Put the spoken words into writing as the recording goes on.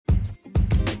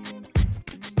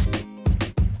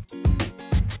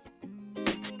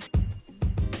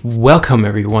Welcome,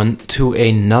 everyone, to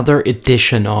another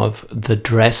edition of the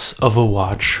Dress of a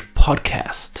Watch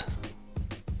podcast.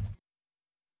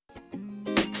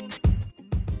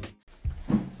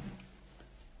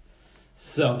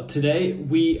 So today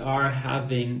we are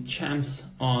having Champs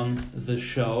on the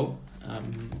show,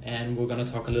 and we're going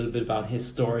to talk a little bit about his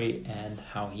story and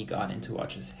how he got into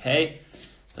watches. Hey,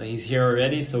 so he's here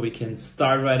already, so we can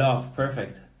start right off.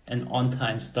 Perfect. An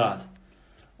on-time start.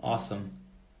 Awesome.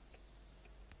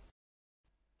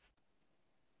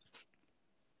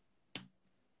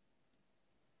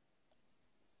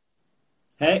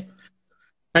 Hey.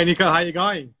 Hey Nico, how you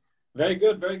going? Very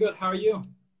good, very good. How are you?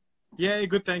 Yeah,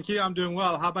 good, thank you. I'm doing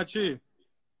well. How about you?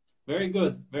 Very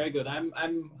good, very good.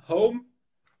 I'm home,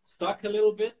 stuck a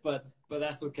little bit, but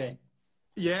that's okay.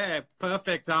 Yeah,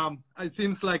 perfect. It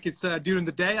seems like it's during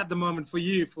the day at the moment for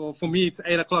you. For me, it's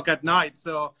 8 o'clock at night,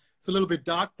 so it's a little bit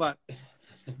dark, but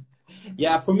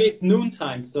yeah, for me it's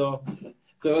noontime, so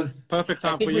perfect I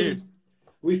time think for you.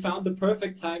 we found the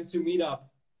perfect time to meet up.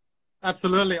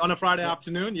 Absolutely, on a Friday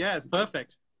afternoon. Yeah, it's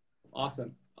perfect.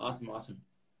 Awesome, awesome, awesome.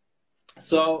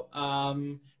 So,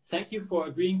 thank you for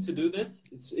agreeing to do this.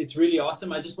 It's really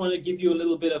awesome. I just want to give you a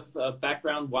little bit of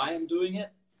background why I'm doing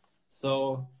it.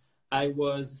 So, I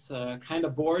was kind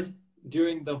of bored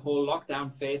during the whole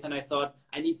lockdown phase, and I thought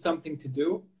I need something to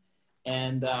do.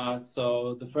 And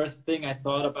so the first thing I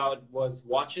thought about was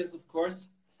watches, of course.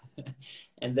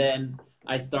 And then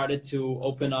I started to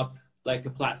open up like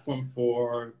a platform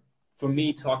for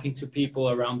me talking to people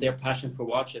around their passion for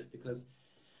watches, because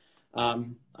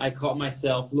I caught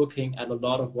myself looking at a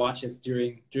lot of watches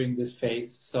during this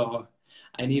phase. So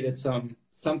I needed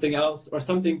something else or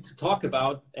something to talk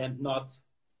about and not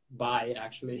buy,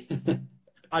 actually.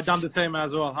 I've done the same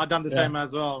as well.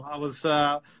 I was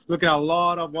looking at a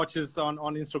lot of watches on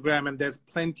Instagram, and there's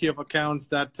plenty of accounts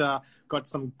that got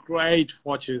some great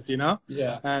watches, you know?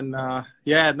 Yeah. And no,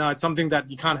 it's something that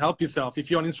you can't help yourself.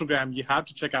 If you're on Instagram, you have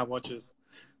to check out watches.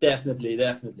 Definitely.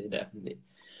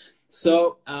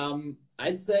 So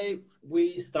I'd say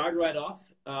we start right off.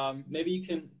 Maybe you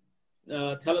can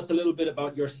tell us a little bit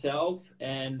about yourself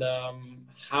and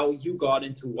how you got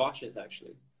into watches,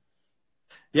 actually.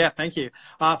 Yeah, thank you.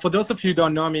 For those of you who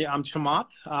don't know me, I'm Chamath.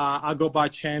 I go by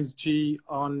ChampsG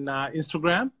on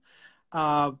Instagram.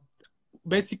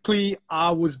 Basically,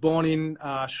 I was born in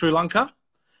Sri Lanka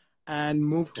and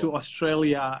moved to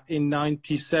Australia in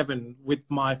 '97 with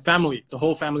my family. The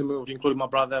whole family moved, including my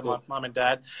brother, my mom and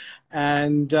dad.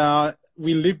 And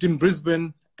we lived in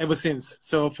Brisbane ever since.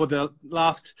 So for the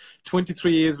last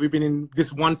 23 years, we've been in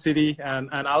this one city, and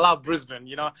I love Brisbane.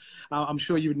 You know, I'm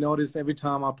sure you've noticed every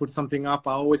time I put something up,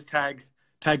 I always tag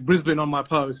Brisbane on my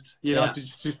post, you know,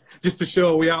 just to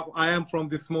show I am from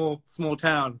this small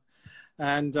town.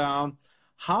 And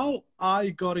how I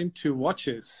got into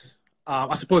watches,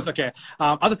 I suppose,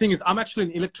 other thing is I'm actually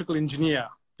an electrical engineer.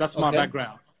 That's my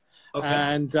background. Okay.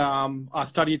 And I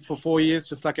studied for 4 years,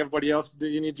 just like everybody else, the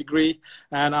uni degree.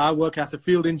 And I work as a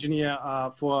field engineer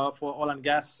for oil and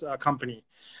gas company.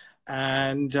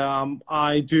 And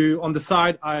I do, on the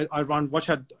side, I run Watch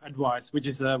Advice, which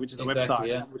is a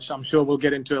website, which I'm sure we'll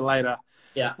get into later.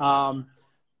 Yeah.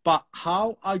 But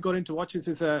how I got into watches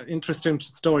is an interesting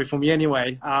story for me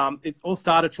anyway. It all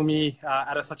started for me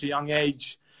at such a young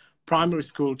age, primary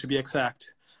school to be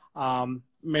exact.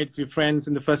 Made a few friends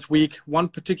in the first week. One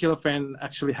particular friend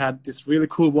actually had this really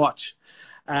cool watch,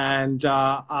 and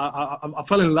I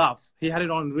fell in love. He had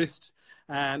it on wrist,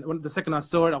 and when the second I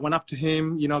saw it, I went up to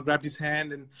him, you know, grabbed his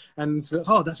hand, and said,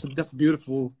 "Oh, that's a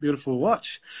beautiful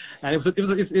watch." And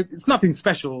it's nothing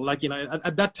special, like, you know,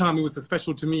 at that time it was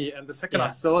special to me. And the second I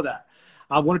saw that,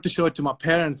 I wanted to show it to my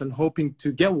parents and hoping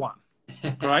to get one,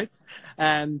 right?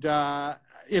 And you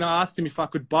know, I asked him if I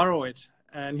could borrow it.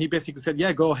 And he basically said,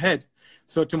 yeah, go ahead.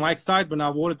 So to my excitement, I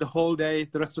wore it the whole day,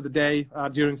 the rest of the day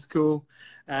during school.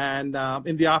 And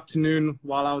in the afternoon,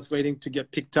 while I was waiting to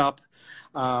get picked up,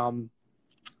 I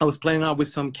was playing out with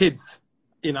some kids,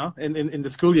 you know, in the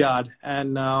schoolyard.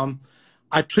 And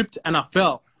I tripped and I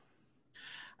fell.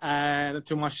 And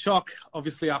to my shock,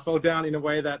 obviously, I fell down in a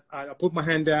way that I put my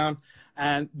hand down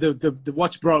and the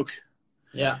watch broke.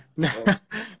 Yeah.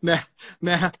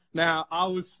 Now I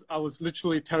was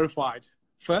literally terrified.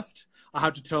 First, I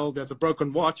had to tell there's a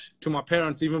broken watch to my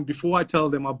parents even before I tell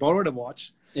them I borrowed a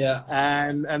watch. Yeah.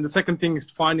 And the second thing is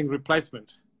finding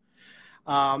replacement.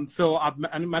 So I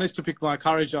managed to pick my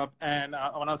courage up, and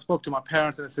when I spoke to my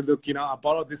parents and I said, look, you know, I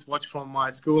borrowed this watch from my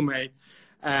schoolmate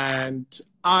and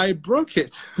I broke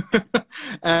it.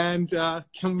 And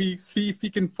can we see if we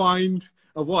can find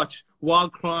a watch, while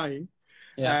crying,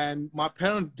 Yeah. And my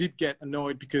parents did get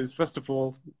annoyed because, first of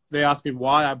all, they asked me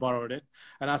why I borrowed it,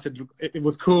 and I said it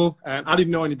was cool, and I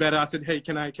didn't know any better. I said, hey,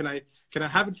 can I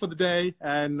have it for the day?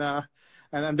 And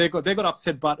they got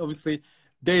upset, but obviously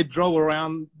they drove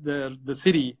around the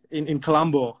city in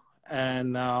Colombo,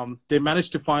 and they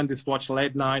managed to find this watch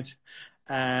late night,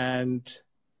 and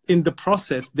in the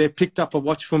process they picked up a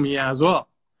watch for me as well.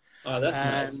 Oh,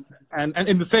 that's nice. And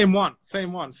in the same one.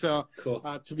 So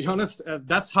Cool. to be honest,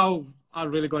 that's how I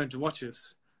really got into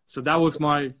watches. So that was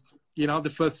my,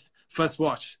 the first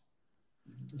watch.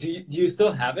 Do you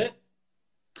still have it?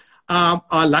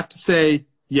 I like to say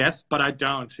yes, but I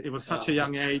don't. It was such a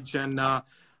young age, and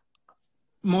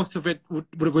most of it would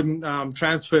have been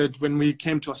transferred when we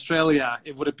came to Australia.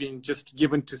 It would have been just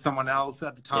given to someone else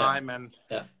at the time, and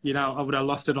I would have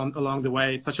lost it along the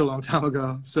way. Such a long time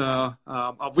ago. So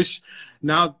I wish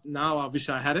now I wish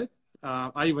I had it.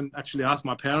 I even actually asked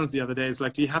my parents the other day, it's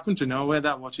like, do you happen to know where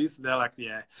that watch is? They're like,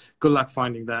 yeah, good luck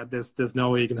finding that. There's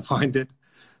no way you're going to find it.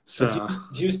 So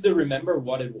do you still remember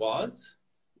what it was?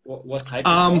 What type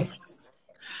of watch?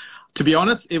 To be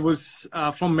honest, it was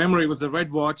from memory. It was a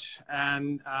red watch,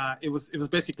 and it was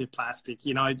basically plastic.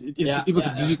 It was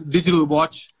a digital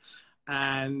watch,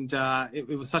 and it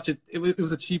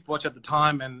was a cheap watch at the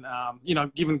time. And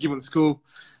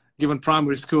given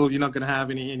primary school, you're not going to have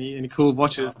any cool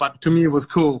watches. But to me, it was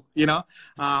cool.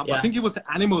 I think it was an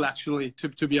animal, actually.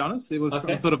 To be honest, it was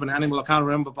some sort of an animal. I can't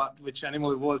remember which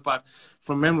animal it was, but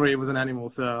from memory, it was an animal.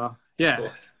 So yeah.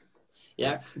 Cool.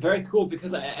 Yeah, very cool,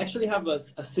 because I actually have a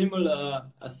similar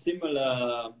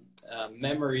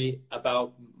memory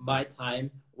about my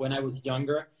time when I was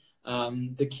younger.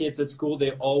 The kids at school,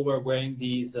 they all were wearing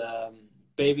these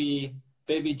baby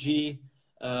G-Shock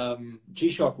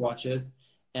watches,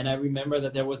 and I remember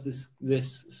that there was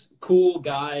this cool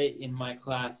guy in my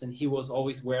class, and he was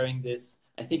always wearing this.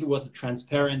 I think it was a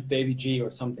transparent baby G or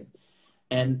something,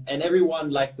 and everyone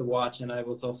liked the watch, and I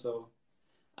was also.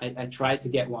 I tried to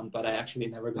get one, but I actually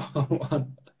never got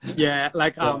one. Yeah,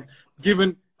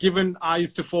 given I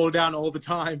used to fall down all the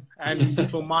time, and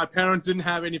for my parents didn't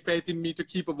have any faith in me to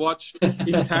keep a watch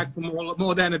intact for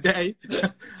more than a day,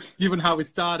 given how we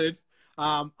started,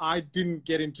 I didn't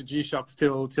get into G-Shocks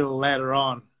till later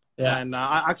on. Yeah. And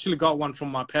I actually got one from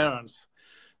my parents.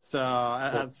 So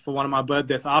as for one of my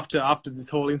birthdays, after this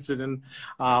whole incident,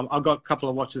 I got a couple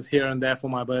of watches here and there for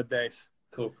my birthdays.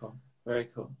 Cool. Very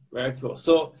cool.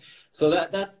 So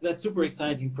that's super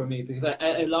exciting for me, because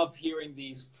I love hearing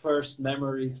these first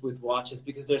memories with watches,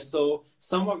 because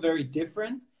some are very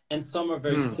different and some are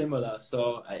very similar.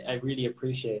 So I really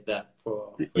appreciate that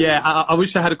for I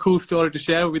wish I had a cool story to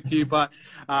share with you, but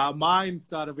mine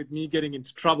started with me getting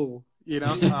into trouble,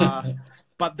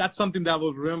 but that's something that I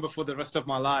will remember for the rest of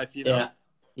my life, Yeah,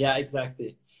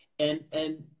 exactly. And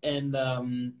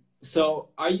so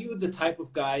are you the type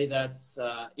of guy that's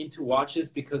into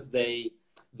watches because they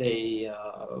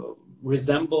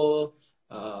resemble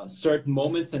certain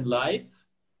moments in life?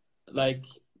 Like,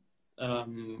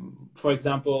 for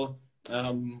example,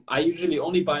 I usually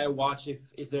only buy a watch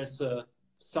if there's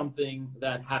something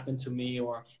that happened to me,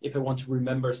 or if I want to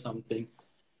remember something.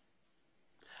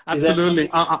 Absolutely.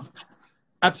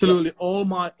 Absolutely.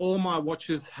 Yeah. All my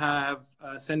watches have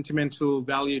sentimental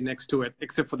value next to it,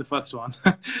 except for the first one.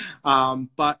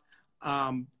 But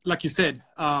like you said,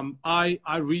 I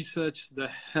research the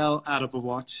hell out of a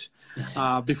watch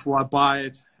before I buy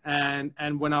it,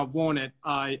 and when I've worn it,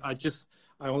 I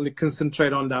only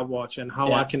concentrate on that watch and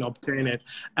how I can obtain it.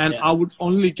 And I would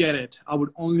only get it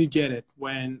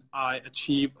when I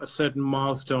achieve a certain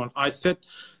milestone. I set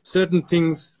certain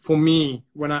things for me.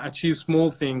 When I achieve small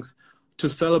things to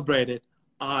celebrate it,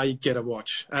 I get a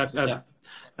watch. As bad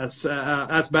as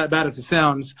it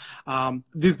sounds,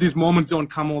 these moments don't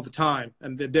come all the time,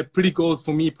 and they're pretty goals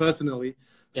for me personally.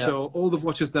 Yeah. So all the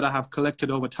watches that I have collected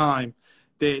over time,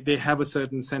 they have a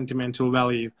certain sentimental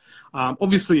value.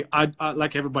 Obviously, I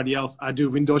like everybody else, I do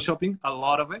window shopping, a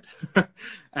lot of it,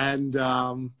 and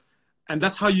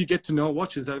that's how you get to know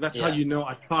watches. That's how you know.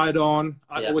 I try it on.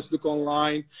 I always look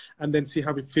online and then see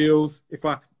how it feels.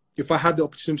 If I had the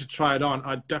opportunity to try it on,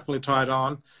 I'd definitely try it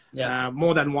on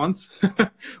more than once,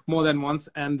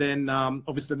 and then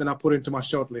obviously then I put it into my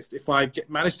short list. If I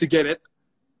manage to get it,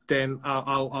 then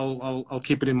I'll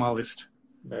keep it in my list.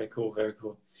 Very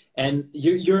cool. And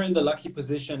you're in the lucky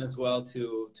position as well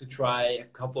to try a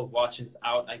couple of watches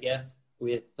out, I guess,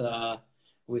 with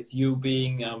you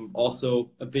being also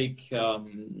a big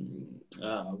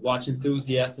watch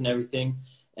enthusiast and everything.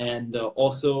 And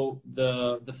also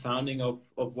the founding of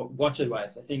Watch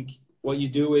Advice. I think what you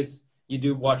do is you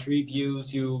do watch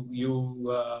reviews. You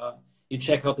you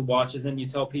check out the watches, and you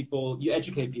tell people, you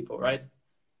educate people, right?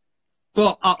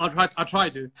 Well, I'll try. I try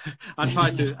to. I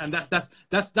try to, and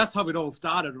that's how it all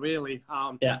started, really.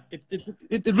 Yeah.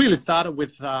 It really started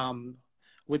with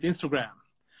Instagram.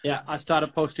 Yeah. I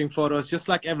started posting photos just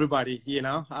like everybody, you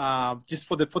know, just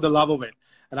for the love of it,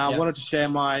 and I wanted to share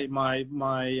my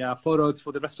photos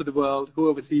for the rest of the world,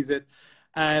 whoever sees it.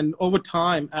 And over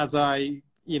time, as I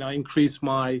increased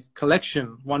my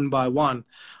collection one by one,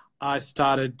 I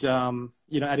started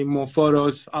adding more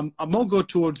photos. I'm more go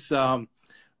towards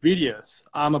videos.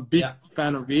 I'm a big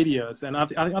fan of videos, and I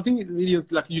think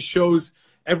videos like you shows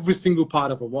every single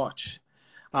part of a watch.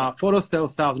 Photos tell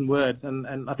 1,000 words,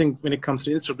 and I think when it comes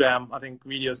to Instagram, I think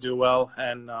videos do well,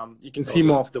 and you can see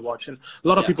more of the watch. And a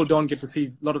lot of people don't get to see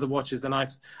a lot of the watches, and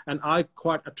I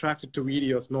quite attracted to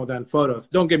videos more than photos.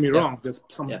 Don't get me wrong, there's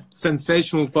some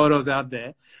sensational photos out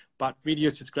there, but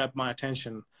videos just grabbed my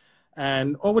attention.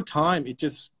 And over time, it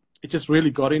just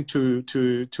really got into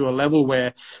a level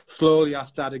where slowly I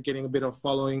started getting a bit of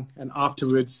following, and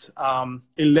afterwards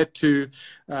it led to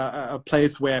a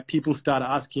place where people started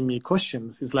asking me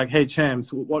questions. It's like, hey,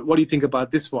 Champs, what do you think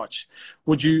about this watch?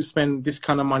 Would you spend this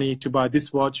kind of money to buy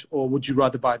this watch, or would you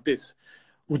rather buy this?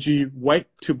 Would you wait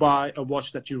to buy a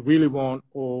watch that you really want,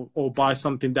 or buy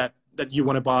something that you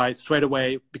want to buy straight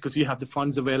away because you have the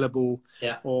funds available,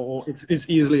 or it's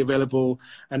easily available?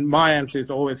 And my answer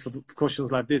is always for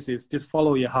questions like this is just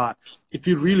follow your heart. If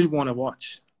you really want to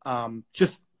watch,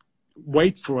 just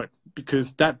wait for it,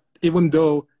 because that, even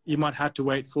though you might have to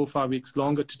wait 4 or 5 weeks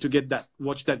longer to get that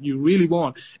watch that you really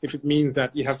want, if it means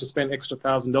that you have to spend extra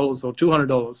 $1,000 or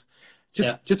 $200,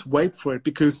 just wait for it.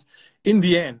 Because in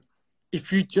the end,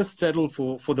 if you just settle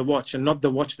for the watch and not the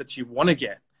watch that you want to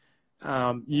get,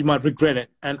 you might regret it.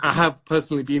 And I have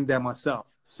personally been there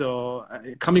myself. So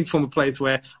coming from a place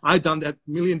where I've done that a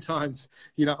million times,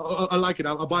 I like it.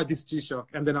 I'll buy this G-Shock,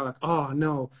 and then I'm like, oh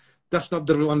no, that's not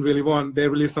the one I really want. They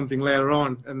release something later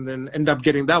on, and then end up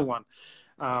getting that one.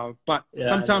 But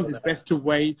sometimes it's best to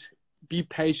wait, be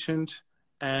patient,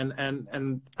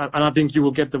 and I think you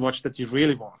will get the watch that you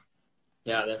really want.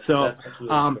 Yeah. That's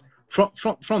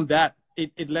from that,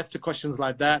 it leads to questions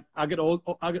like that. I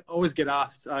always get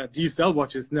asked, do you sell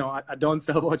watches? No, I don't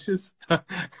sell watches.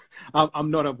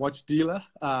 I'm not a watch dealer.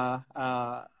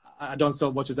 I don't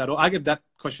sell watches at all. I get that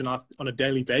question asked on a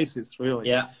daily basis, really.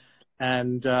 Yeah.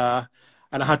 And I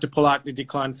had to politely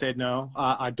decline and say, no,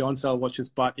 I don't sell watches.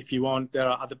 But if you want, there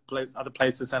are other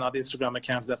places and other Instagram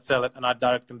accounts that sell it, and I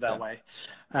direct them that way.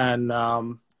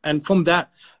 And from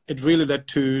that, it really led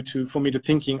for me to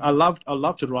thinking, I love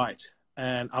to write.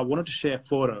 And I wanted to share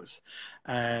photos,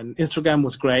 and Instagram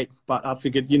was great, but I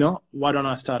figured, why don't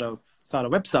I start a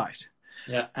website?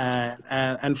 Yeah.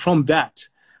 And from that,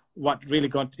 what really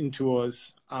got into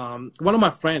was one of my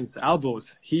friends,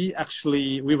 Albos.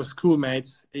 We were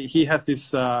schoolmates. He has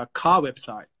this car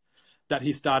website that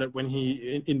he started when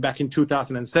back in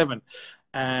 2007.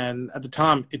 And at the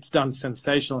time, it's done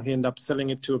sensational. He ended up selling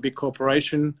it to a big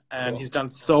corporation, and he's done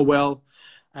so well.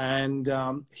 And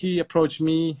he approached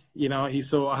me, he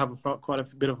saw I have quite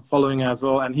a bit of a following as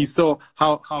well. And he saw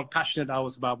how passionate I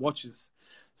was about watches.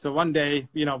 So one day,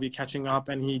 we're catching up,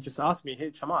 and he just asked me,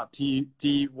 hey, Chamat, do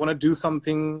you want to do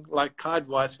something like car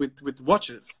advice with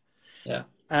watches? Yeah.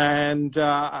 And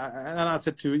I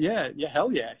said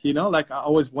hell yeah. I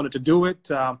always wanted to do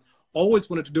it. Always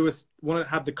wanted to do it, wanted to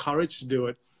have the courage to do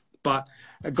it. But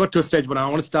I got to a stage when I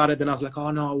want to start it, then I was like,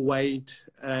 oh no, wait.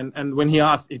 And when he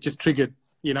asked, it just triggered.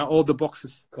 All the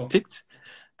boxes ticked,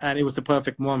 and it was the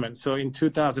perfect moment. So in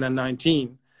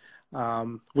 2019,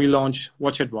 we launched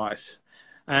Watch Advice.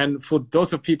 And for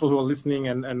those of people who are listening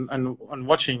and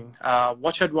watching,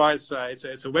 Watch Advice,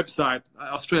 it's a website,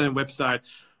 Australian website,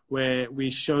 where we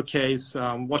showcase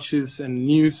watches and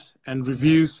news and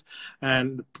reviews.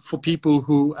 And for people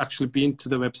who actually been to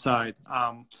the website,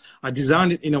 I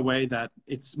designed it in a way that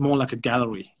it's more like a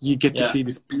gallery. You get to see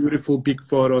these beautiful big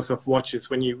photos of watches.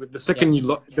 The second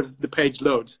the page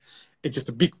loads, it's just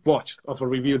a big watch of a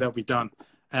review that we've done.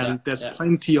 And there's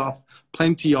plenty of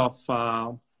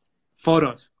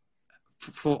photos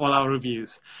for all our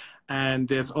reviews. And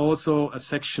there's also a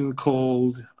section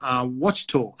called Watch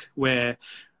Talk, where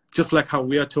just like how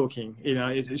we are talking,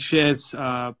 it shares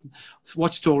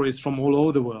watch stories from all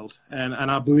over the world. And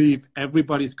I believe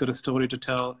everybody's got a story to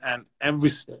tell, and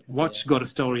every watch got a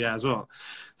story as well.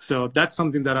 So that's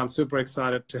something that I'm super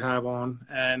excited to have on.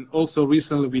 And also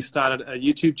recently we started a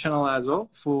YouTube channel as well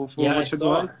for Watch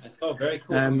Advice. I saw, very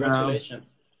cool. And,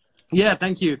 congratulations.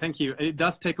 Thank you. It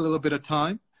does take a little bit of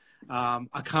time.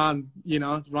 I can't,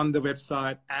 run the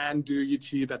website and do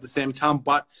YouTube at the same time.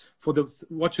 But for those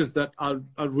watches that I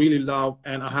really love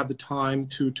and I have the time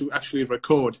to actually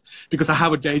record, because I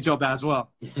have a day job as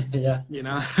well. Yeah.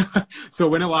 So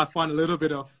whenever I find a little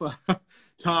bit of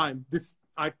time,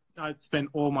 I spend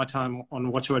all my time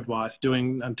on Watch Advice,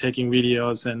 doing and taking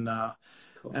videos and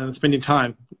Cool. and spending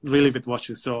time really with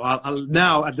watches. So I'll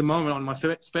now at the moment on my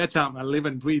spare time, I live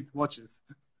and breathe watches.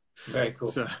 Very cool.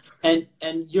 So, and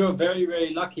you're very,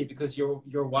 very lucky because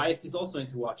your wife is also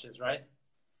into watches, right?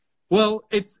 well,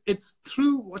 it's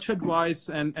through Watch Advice,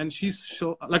 and she's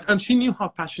and she knew how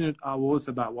passionate I was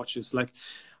about watches. Like,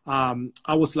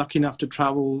 I was lucky enough to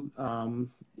travel,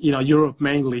 Europe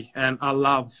mainly, and I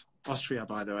love Austria,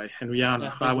 by the way, and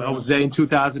Vienna. I was there in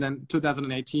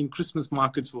 2018. Christmas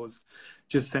markets was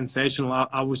just sensational.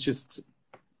 I was just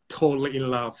totally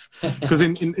in love, because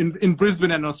in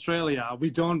Brisbane and Australia, we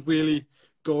don't really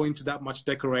go into that much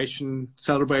decoration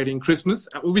celebrating Christmas.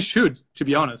 We should, to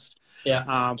be honest.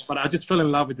 Yeah. But I just fell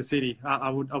in love with the city.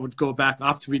 I would go back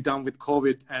after we're done with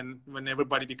COVID, and when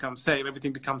everybody becomes safe,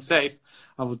 everything becomes safe,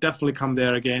 I will definitely come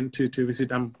there again to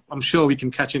visit. I'm sure we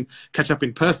can catch up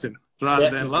in person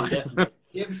rather than live.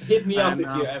 Hit me up if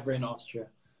you're ever in Austria.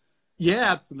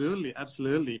 Yeah,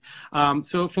 absolutely.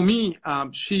 So for me,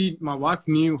 my wife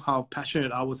knew how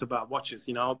passionate I was about watches,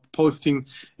 posting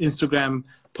Instagram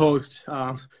posts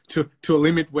to a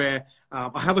limit where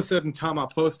I have a certain time I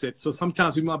post it. So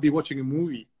sometimes we might be watching a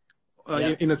movie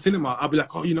in a cinema. I'll be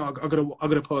like, oh, I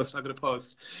gotta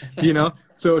post,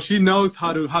 So she knows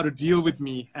how to deal with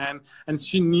me, and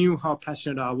she knew how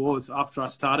passionate I was after I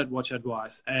started Watch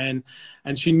Advice, and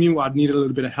she knew I'd need a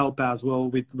little bit of help as well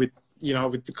with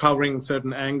covering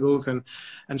certain angles, and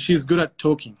she's good at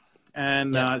talking,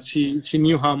 and she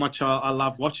knew how much I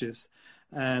love watches,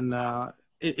 and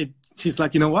she's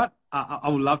like, you know what, I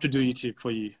would love to do YouTube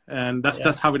for you, and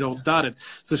that's how it all started.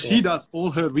 So she does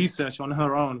all her research on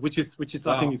her own, which is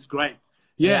wow. I think is great.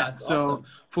 So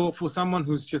awesome. for someone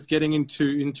who's just getting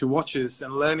into watches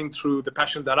and learning through the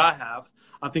passion that I have,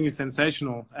 I think it's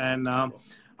sensational, and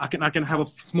I can have a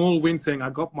small win saying I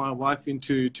got my wife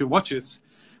into watches,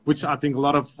 which I think a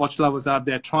lot of watch lovers out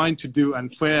there trying to do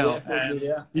and fail.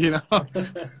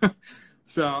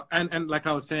 So, and like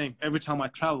I was saying, every time I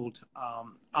traveled,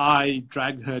 I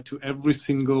dragged her to every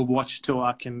single watch store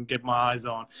I can get my eyes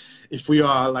on. If we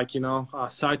are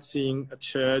sightseeing a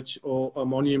church or a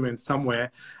monument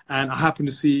somewhere, and I happen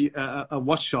to see a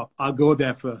watch shop, I'll go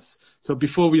there first. So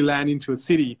before we land into a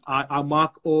city, I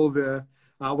mark all the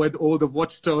where all the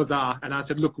watch stores are, and I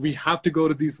said, look, we have to go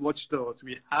to these watch stores.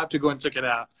 We have to go and check it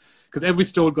out, because every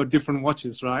store got different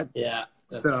watches, right? Yeah,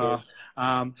 that's so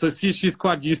so she's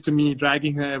quite used to me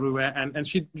dragging her everywhere, and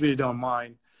she really don't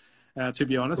mind, to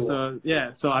be honest. Cool.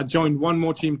 So I joined one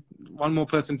more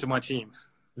person to my team.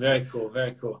 Very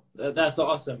cool. That's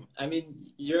awesome. I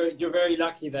mean, you're very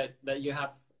lucky that you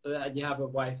have a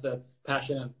wife that's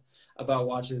passionate about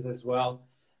watches as well,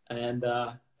 and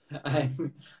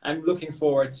I'm looking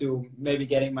forward to maybe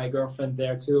getting my girlfriend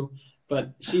there too,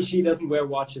 but she doesn't wear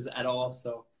watches at all,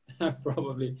 so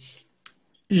probably.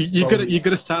 You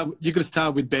gotta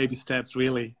start with baby steps,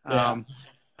 really. Yeah.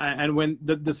 And when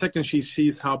the second she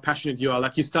sees how passionate you are,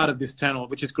 like you started this channel,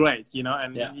 which is great,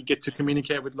 and you get to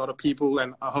communicate with a lot of people,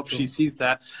 and I hope she sees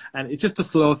that. And it's just a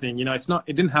slow thing, it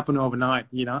didn't happen overnight,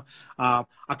 I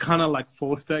kind of like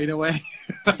forced her in a way,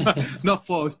 not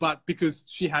forced, but because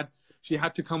she had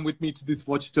to come with me to these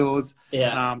watch stores.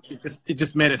 Yeah. It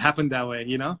just made it happen that way,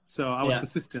 so I was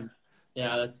persistent.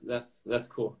 Yeah, that's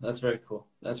cool. That's very cool.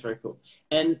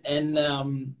 And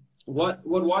what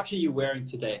watch are you wearing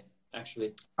today,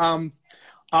 actually?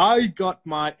 I got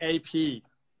my AP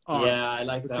on. Yeah, I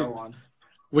like that one.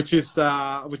 Which is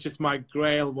my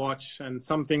Grail watch, and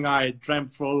something I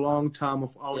dreamt for a long time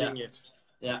of owning it.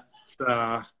 Yeah.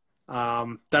 So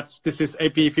this is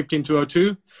AP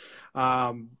 15202.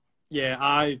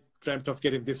 I dreamt of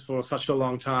getting this for such a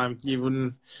long time. You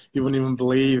wouldn't even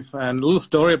believe. And a little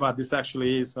story about this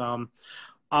actually is,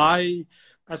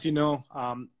 as you know,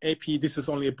 AP, this is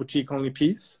only a boutique only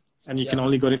piece, and you can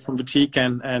only get it from boutique.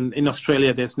 And in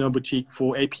Australia, there's no boutique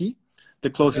for AP.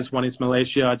 The closest one is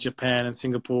Malaysia, Japan, and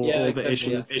Singapore, all the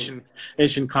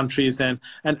Asian countries. And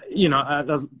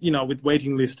with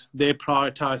waiting list, they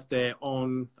prioritize their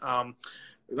own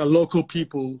local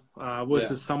people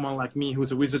versus someone like me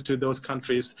who's a visitor to those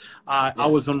countries. I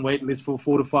was on wait list for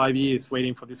 4 to 5 years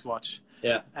waiting for this watch.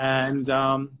 Yeah. And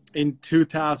in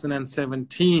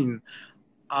 2017,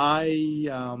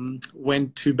 I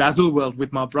went to Baselworld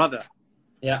with my brother.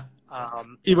 Yeah.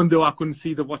 Even though I couldn't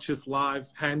see the watches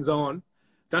live, hands-on,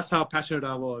 that's how passionate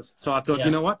I was. So I thought, Yeah.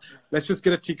 you know what? Let's just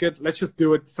get a ticket. Let's just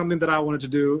do it. Something that I wanted to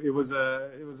do. It was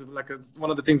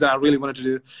one of the things that I really wanted to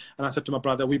do. And I said to my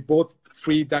brother, we both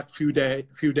free that few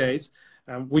days.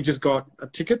 We just got a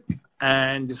ticket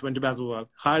and just went to Baselworld.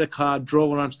 Hired a car,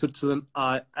 drove around Switzerland.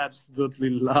 I absolutely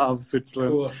love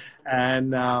Switzerland. Cool.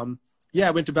 And yeah,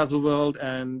 I went to Baselworld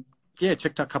and yeah,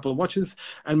 checked out a couple of watches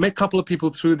and met a couple of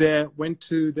people through there. Went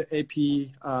to the AP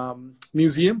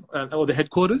museum or the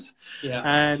headquarters, Yeah.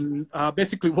 and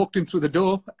basically walked in through the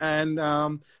door and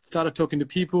started talking to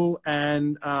people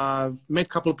and met a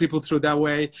couple of people through that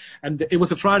way. And it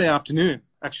was a Friday afternoon,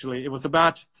 actually. It was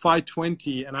about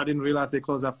 5:20, and I didn't realize they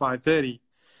closed at 5:30.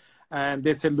 And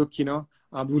they said, look,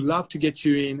 we'd love to get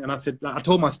you in. And I said, I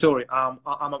told my story. I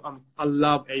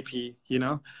love AP,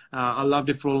 I loved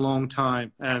it for a long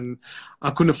time. And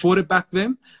I couldn't afford it back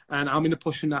then. And I'm in a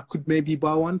position I could maybe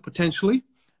buy one potentially.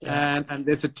 Yeah. And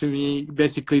they said to me,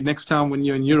 basically, next time when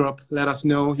you're in Europe, let us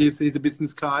know. Here's a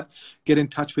business card. Get in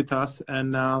touch with us.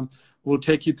 And we'll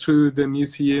take you through the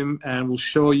museum and we'll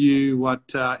show you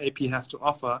what AP has to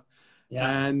offer.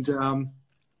 Yeah.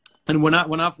 And when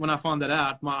I found that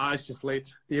out, my eyes just lit.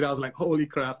 I was like, "Holy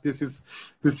crap! This is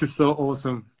so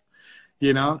awesome!"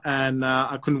 And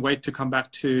I couldn't wait to come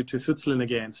back to Switzerland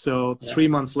again. So 3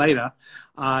 months later,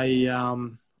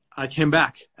 I came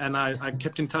back and I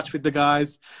kept in touch with the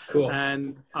guys. Cool.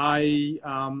 And I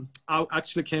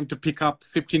actually came to pick up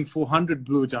 15400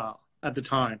 Blue Dial at the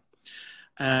time.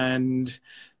 And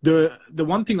the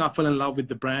one thing I fell in love with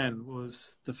the brand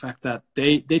was the fact that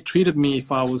they treated me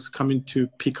if I was coming to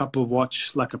pick up a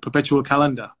watch like a perpetual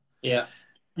calendar. Yeah.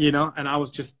 And I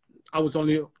was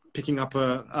only picking up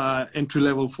a entry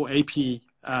level for AP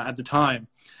at the time.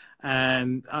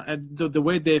 And the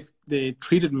way they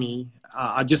treated me,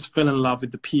 I just fell in love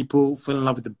with the people, fell in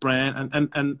love with the brand,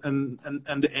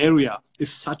 and the area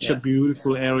is such a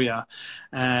beautiful area.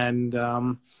 And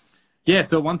yeah,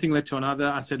 so one thing led to another.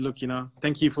 I said, look,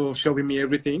 thank you for showing me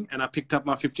everything. And I picked up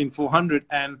my 15400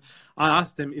 and I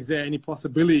asked them, is there any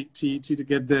possibility to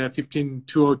get the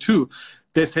 15202?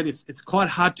 They said it's quite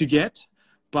hard to get,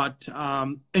 but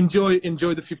enjoy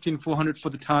the 15400 for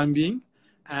the time being.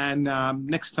 And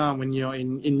next time when you're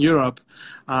in Europe,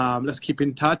 let's keep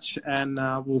in touch and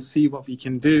we'll see what we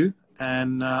can do.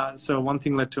 And so one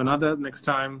thing led to another. Next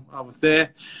time I was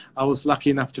there, I was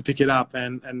lucky enough to pick it up.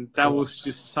 And that was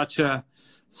just such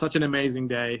an amazing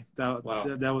day. That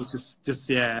was just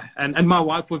yeah. And my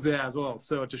wife was there as well,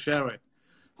 so to share it.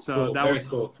 So cool. that Very was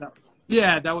cool.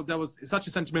 That was such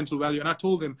a sentimental value. And I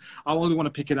told him I only want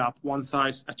to pick it up once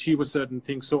I achieve a certain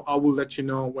thing. So I will let you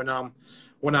know when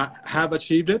I have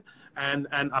achieved it. And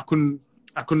I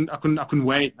couldn't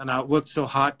wait. And I worked so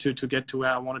hard to get to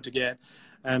where I wanted to get.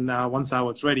 And once I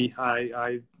was ready,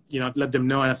 I let them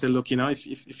know, and I said, look,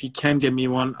 if you can get me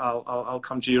one, I'll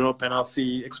come to Europe and I'll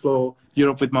explore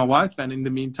Europe with my wife, and in the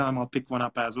meantime, I'll pick one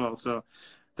up as well. So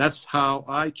that's how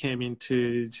I came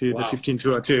into the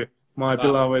 15202, my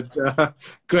beloved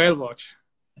Grail watch.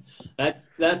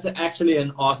 That's actually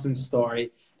an awesome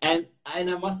story, and I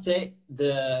must say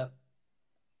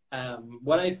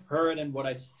what I've heard and what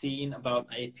I've seen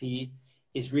about AP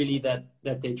is really that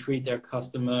they treat their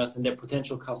customers and their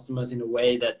potential customers in a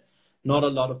way that not a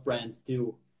lot of brands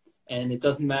do. And it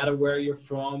doesn't matter where you're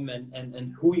from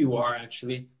and who you are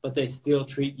actually, but they still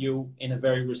treat you in a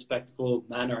very respectful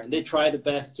manner. And they try the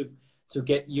best to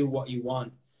get you what you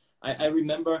want. I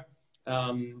remember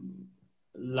sometime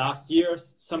last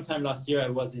year, I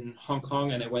was in Hong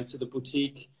Kong and I went to the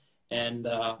boutique and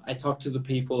I talked to the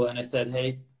people and I said,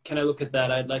 hey, can I look at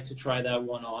that? I'd like to try that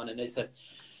one on. And they said,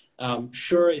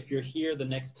 sure, if you're here the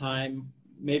next time,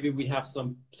 maybe we have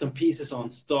some pieces on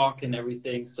stock and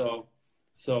everything. So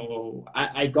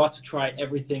I got to try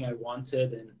everything I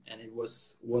wanted, and it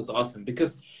was awesome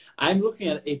because I'm looking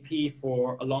at AP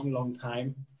for a long, long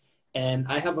time, and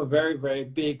I have a very, very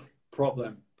big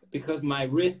problem because my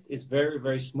wrist is very,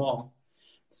 very small.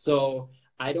 So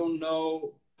I don't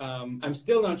know. I'm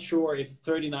still not sure if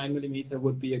 39 millimeter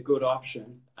would be a good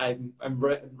option.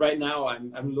 Right now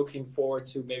I'm looking forward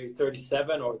to maybe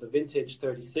 37 or the vintage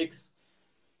 36.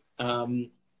 How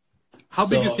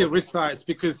big is your wrist size?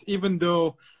 Because even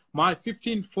though my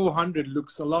 15400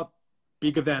 looks a lot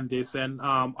bigger than this, and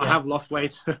I have lost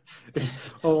weight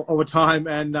over time,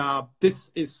 and I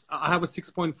have a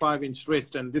 6.5 inch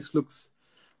wrist, and this looks,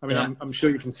 I'm sure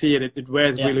you can see it. It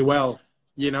wears really well,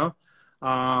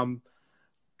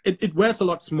 It wears a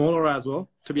lot smaller as well,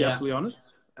 to be absolutely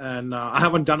honest. and I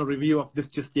haven't done a review of this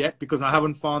just yet because I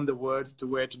haven't found the words to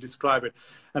where to describe it,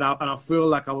 and I feel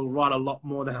like I will write a lot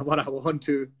more than what I want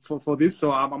to for this,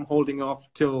 so I'm holding off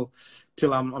till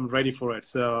I'm ready for it.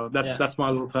 So that's my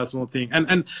little personal thing,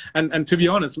 and to be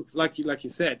honest, like you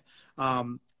said,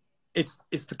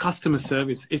 it's the customer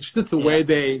service. It's just the way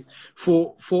they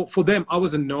for them. I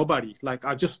was a nobody. Like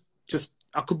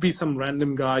I could be some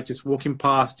random guy just walking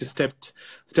past, just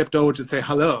stepped over to say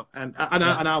hello, and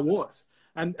I was,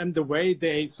 and the way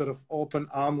they sort of open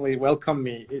armly welcomed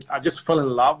me, I just fell in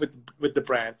love with the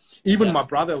brand. Even my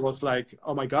brother was like,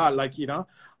 oh my God, like, you know,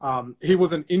 he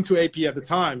wasn't into AP at the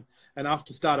time, and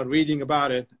after started reading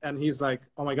about it, and he's like,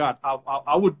 oh my God,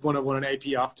 I would want an AP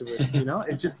afterwards. You know,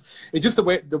 it's just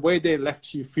the way they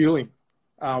left you feeling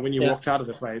when you walked out of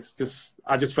the place.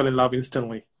 I just fell in love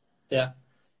instantly. Yeah.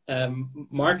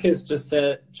 Marcus just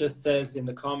says in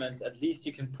the comments, at least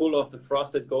you can pull off the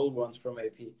frosted gold ones from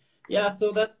AP. Yeah,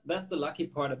 so that's the lucky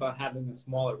part about having a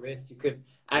smaller wrist. You could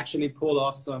actually pull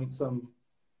off some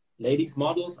ladies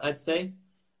models, I'd say.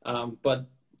 But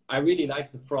I really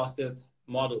like the frosted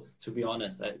models, to be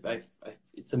honest.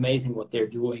 It's amazing what they're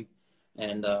doing,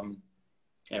 and I'm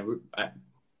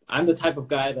the type of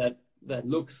guy that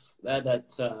looks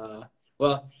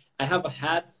well. I have a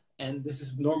hat, and this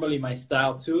is normally my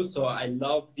style too. So I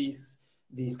love these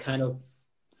kind of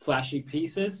flashy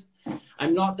pieces.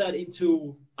 I'm not that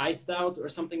into iced out or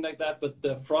something like that, but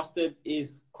the frosted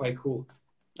is quite cool.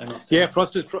 I must say. Yeah,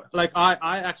 frosted. Like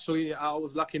I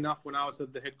was lucky enough when I was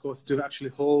at the headquarters to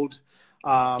actually hold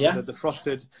the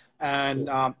frosted, and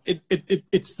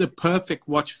it's the perfect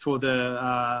watch for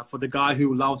the guy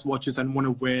who loves watches and want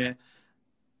to wear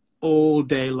all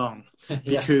day long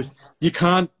because you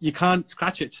can't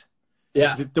scratch it.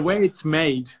 Yeah, the way it's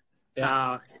made,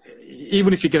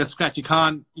 even if you get a scratch, you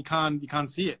can't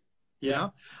see it. You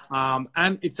know,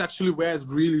 and it's actually wears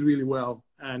really, really well.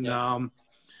 And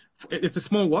it's a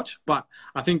small watch, but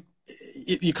I think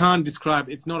you can't describe.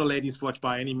 It's not a lady's watch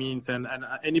by any means, and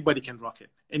anybody can rock it.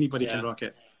 Anybody can rock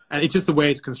it, and it's just the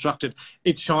way it's constructed.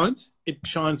 It shines. It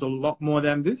shines a lot more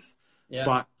than this,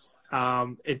 but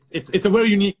it's a very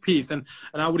unique piece, and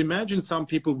I would imagine some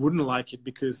people wouldn't like it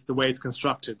because the way it's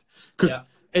constructed. Because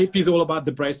AP is all about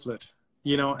the bracelet,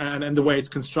 you know, and the way it's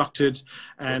constructed,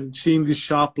 and seeing these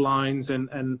sharp lines,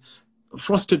 and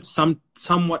frosted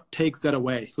somewhat takes that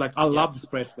away. Like I love this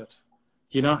bracelet,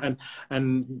 you know,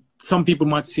 and some people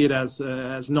might see it as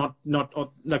not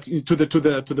like to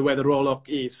the way the roll lock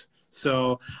is.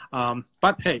 So,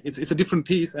 but hey, it's a different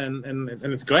piece, and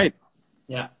it's great.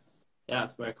 Yeah. Yeah,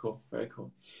 it's very cool. Very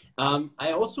cool.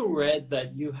 I also read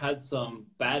that you had some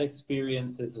bad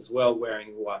experiences as well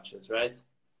wearing watches, right?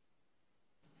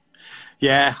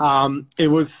 Yeah, it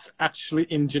was actually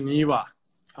in Geneva.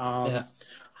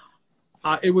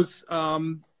 It was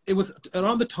around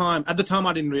the time. At the time,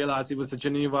 I didn't realize it was the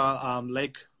Geneva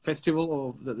Lake Festival,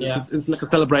 or it's like a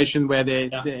celebration where they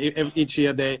each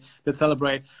year they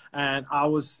celebrate. And I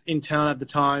was in town at the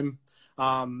time.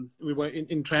 We were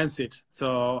in transit,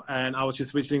 and I was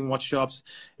just visiting watch shops.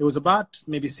 It was about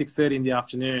maybe 6:30 in the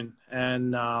afternoon,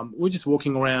 and we're just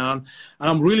walking around, and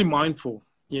I'm really mindful,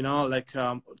 you know, like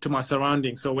to my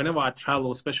surroundings. So whenever I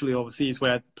travel, especially overseas,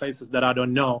 where places that I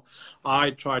don't know,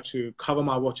 I try to cover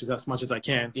my watches as much as I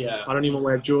can. Yeah, I don't even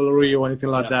wear jewelry or anything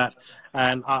like that,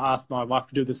 and I ask my wife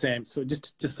to do the same. So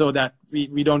just so that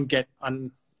we don't get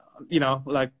you know,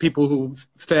 like people who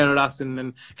stare at us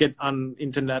and get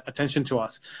internet attention to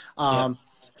us.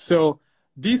 So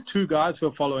these two guys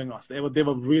were following us. They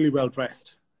were really well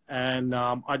dressed, and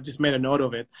I just made a note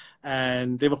of it.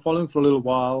 And they were following for a little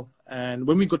while. And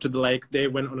when we got to the lake, they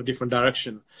went on a different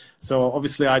direction. So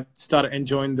obviously, I started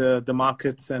enjoying the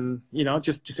markets, and you know,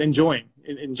 just enjoying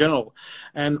in general.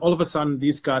 And all of a sudden,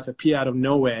 these guys appear out of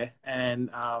nowhere,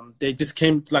 and they just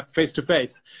came like face to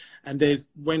face. And they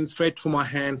went straight for my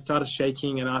hand, started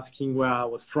shaking and asking where I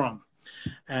was from.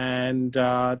 And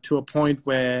to a point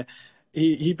where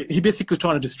he basically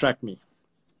trying to distract me.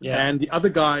 Yeah. And the other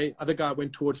guy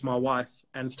went towards my wife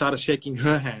and started shaking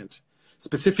her hand,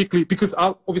 specifically because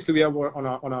obviously we are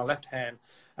on our left hand.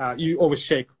 You always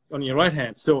shake on your right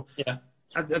hand. So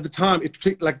at the time, it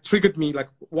triggered me, like,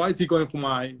 why is he going for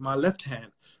my left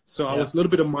hand? So I was a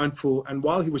little bit mindful. And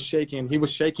while he was shaking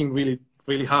really,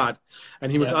 really hard,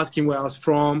 and he was asking where I was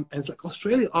from, and it's like,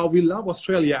 Australia, oh, we love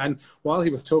Australia. And while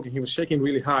he was talking, he was shaking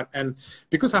really hard, and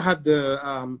because I had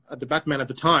the Batman at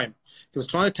the time, he was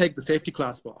trying to take the safety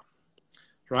clasp off,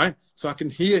 right? So I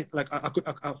can hear, like,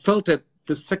 I felt it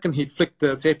the second he flicked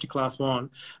the safety clasp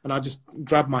on, and I just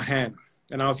grabbed my hand,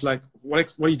 and I was like,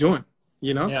 what are you doing?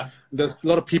 you know. Yeah. There's a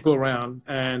lot of people around,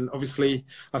 and obviously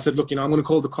I said, look, you know, I'm going to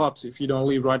call the cops if you don't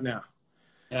leave right now.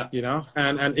 Yeah. You know,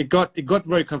 and it got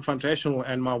very confrontational,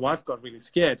 and my wife got really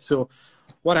scared. So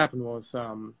what happened was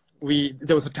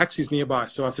there was a taxis nearby.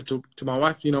 So I said to my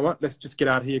wife, you know what, let's just get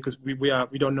out of here because we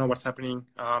don't know what's happening.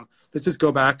 Let's just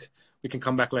go back. We can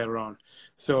come back later on.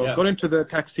 So got into the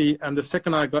taxi, and the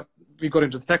second we got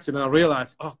into the taxi, and I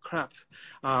realized, oh crap,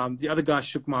 the other guy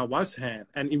shook my wife's hand,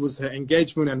 and it was her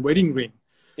engagement and wedding ring.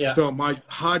 Yeah. So my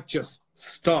heart just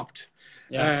stopped.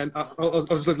 Yeah. And I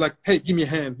was like, hey, give me a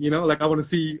hand, you know, like I want to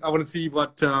see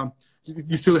what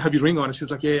you still have your ring on. And she's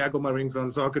like, yeah, I got my rings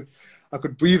on, so I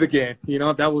could breathe again. You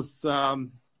know, that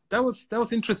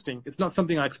was interesting. It's not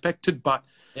something I expected, but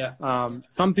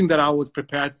something that I was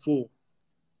prepared for.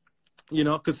 You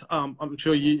know, because I'm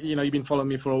sure you've been following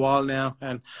me for a while now,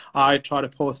 and I try to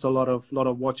post a lot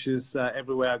of watches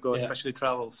everywhere I go, especially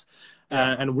travels,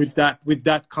 and with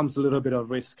that comes a little bit of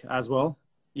risk as well.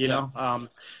 You know,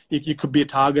 you could be a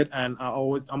target, and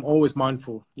I'm always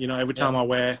mindful. You know, every time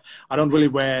I don't really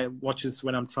wear watches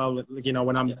when I'm traveling. You know,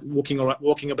 when I'm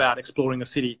walking about exploring a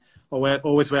city,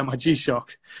 always wear my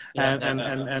G-Shock.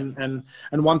 And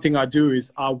one thing I do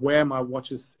is I wear my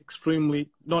watches extremely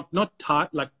not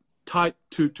tight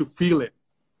to feel it.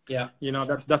 Yeah, you know,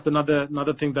 that's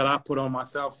another thing that I put on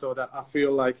myself, so that I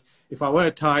feel like if I wear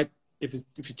it tight, if it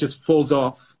just falls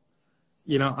off,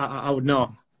 you know, I would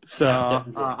know. So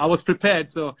I was prepared,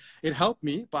 so it helped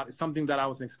me, but it's something that I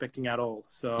wasn't expecting at all.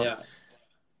 So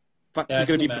but you're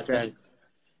gonna be prepared.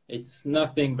 It's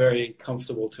nothing very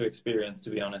comfortable to experience,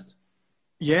 to be honest.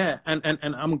 Yeah, and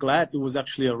I'm glad it was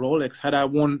actually a Rolex. Had I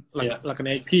worn like an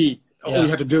AP, all you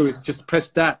had to do is just press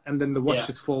that, and then the watch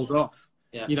just falls off.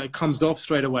 Yeah. You know, it comes off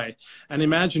straight away. And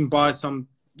imagine by some,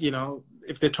 you know,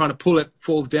 if they're trying to pull it,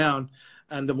 falls down,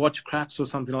 and the watch cracks or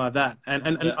something like that.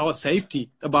 And our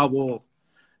safety above all,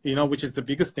 you know, which is the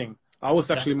biggest thing. I was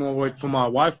actually more worried for my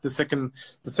wife. The second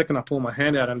I pulled my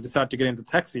hand out and decided to get into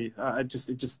the taxi, it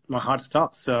just my heart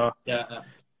stopped. So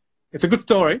it's a good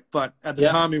story, but at the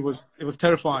time it was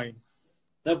terrifying.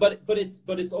 No, but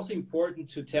it's also important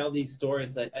to tell these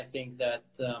stories. I think that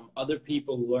other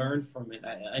people learn from it.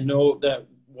 I know that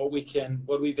what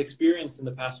we've experienced in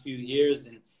the past few years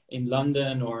in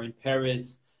London or in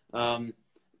Paris,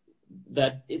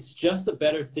 that it's just a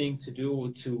better thing to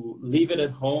do to leave it at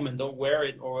home and don't wear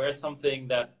it, or wear something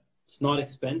that's not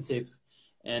expensive.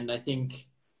 And I think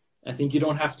you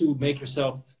don't have to make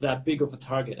yourself that big of a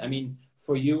target. I mean,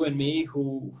 for you and me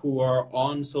who are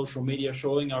on social media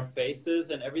showing our faces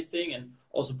and everything, and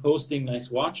also posting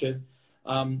nice watches,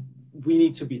 we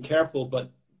need to be careful,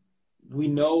 but we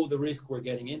know the risk we're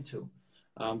getting into.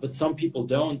 But some people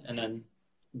don't, and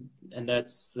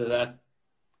that's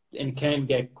and can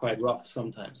get quite rough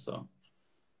sometimes. So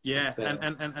yeah,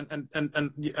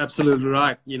 and you're absolutely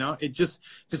right. You know, it just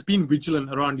being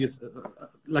vigilant around your,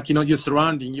 like, you know, your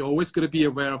surrounding. You're always going to be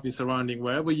aware of your surrounding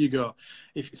wherever you go,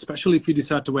 especially if you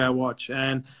decide to wear a watch.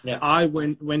 And I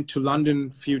went to London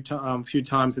few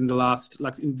times in the last,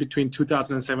 like in between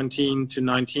 2017 to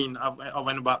 19. I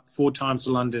went about 4 times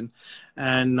to London,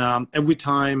 and every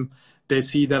time they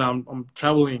see that I'm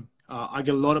traveling, I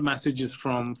get a lot of messages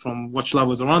from watch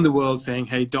lovers around the world saying,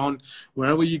 "Hey,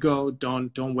 wherever you go,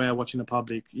 don't wear a watch in the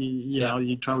public. You know,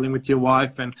 you're traveling with your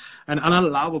wife." And I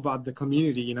love about the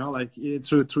community, you know, like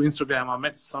through Instagram, I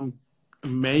met some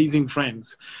amazing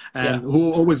friends and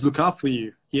who always look out for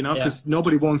you, you know, because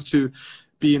nobody wants to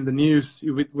be in the news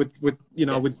with you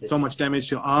know, with so much damage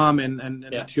to your arm and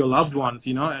to your loved ones,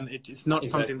 you know, and it's not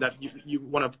something that you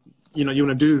want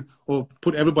to do or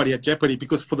put everybody at jeopardy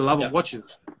because for the love of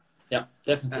watches. Yeah,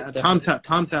 definitely.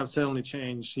 Times have certainly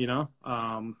changed, you know.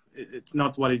 It's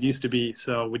not what it used to be.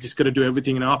 So we just got to do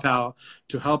everything in our power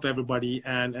to help everybody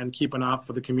and keep an eye out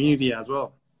for the community as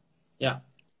well. Yeah.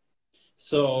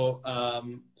 So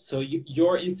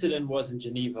your incident was in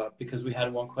Geneva, because we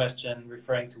had one question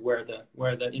referring to where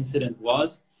the incident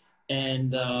was,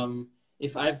 and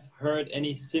if I've heard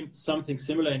something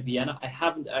similar in Vienna, I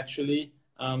haven't actually.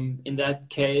 In that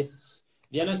case,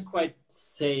 Vienna is quite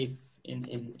safe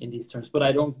in these terms, but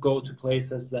I don't go to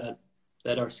places that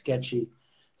are sketchy.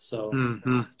 So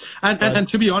and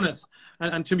to be honest,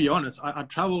 I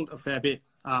traveled a fair bit.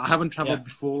 I haven't traveled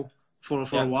before for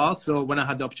a while, so when I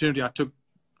had the opportunity, I took,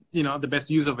 you know, the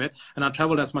best use of it, and I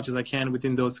traveled as much as I can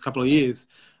within those couple of years,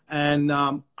 and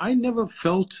I never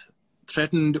felt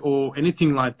threatened or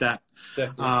anything like that.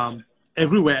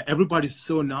 Everywhere, everybody's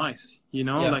so nice, you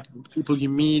know, like people you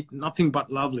meet, nothing but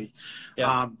lovely.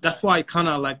 That's why it kind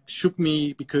of like shook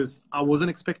me, because I wasn't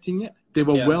expecting it. They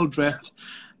were well dressed.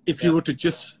 If you were to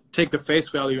just take the face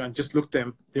value and just look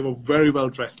them. They were very well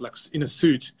dressed, like in a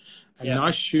suit, and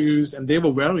nice shoes, and they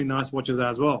were very nice watches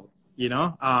as well. You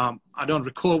know, I don't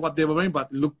recall what they were wearing,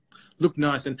 but look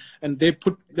nice, and they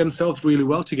put themselves really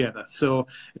well together. So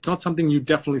it's not something you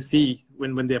definitely see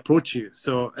when they approach you.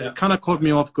 So it kind of caught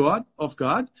me off guard,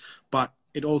 but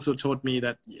it also taught me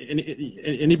that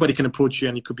anybody can approach you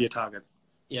and you could be a target.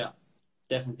 Yeah,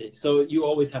 definitely. So you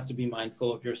always have to be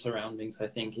mindful of your surroundings. I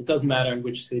think it doesn't matter in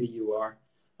which city you are,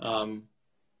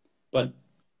 but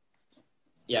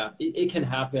yeah, it can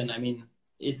happen. I mean,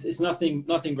 it's nothing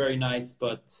very nice,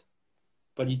 but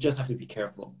you just have to be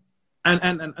careful.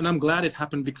 And I'm glad it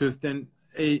happened, because then,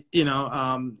 you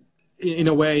know, in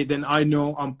a way, then I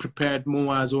know I'm prepared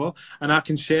more as well, and I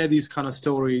can share these kind of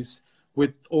stories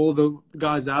with all the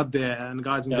guys out there and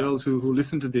guys and girls who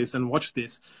listen to this and watch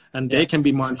this, and they can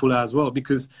be mindful as well,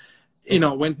 because, you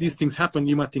know, when these things happen,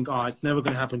 you might think, oh, it's never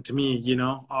going to happen to me, you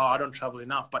know, oh, I don't travel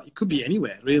enough, but it could be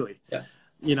anywhere, really. Yeah.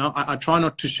 You know, I try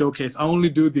not to showcase. I only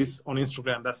do this on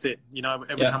Instagram. That's it. You know,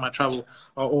 every time I travel,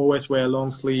 I always wear a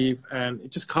long sleeve and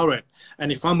just cover it.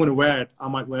 And if I'm going to wear it, I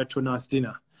might wear it to a nice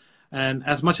dinner. And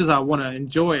as much as I want to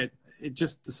enjoy it, it's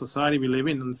just the society we live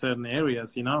in certain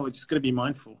areas, you know, we're just got to be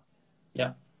mindful.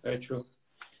 Yeah, very true.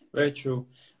 Very true.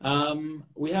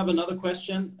 We have another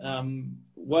question.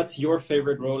 What's your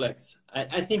favorite Rolex?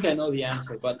 I think I know the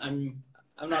answer, but I'm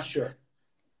not sure.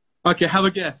 Okay, have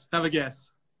a guess. Have a guess.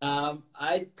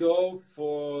 I'd go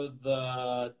for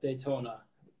the Daytona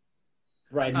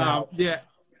right now.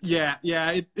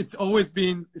 It's always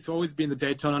been the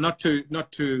Daytona. Not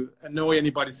to annoy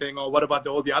anybody saying, oh, what about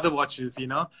all the other watches? You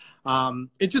know,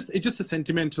 it's just a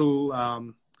sentimental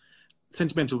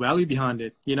value behind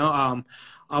it. You know,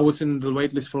 I was in the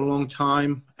wait list for a long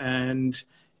time, and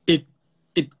it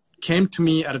came to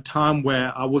me at a time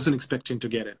where I wasn't expecting to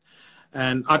get it.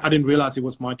 And I didn't realize it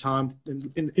was my time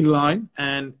in line,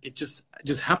 and it just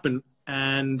happened.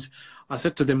 And I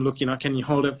said to them, look, you know, can you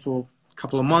hold it for a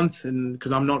couple of months? And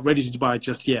because I'm not ready to buy it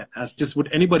just yet, as just would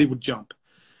anybody would jump,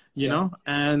 you know.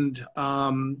 And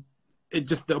it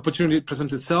just, the opportunity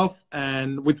presents itself.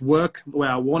 And with work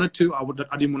where I wanted to, I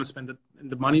didn't want to spend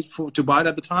the money to buy it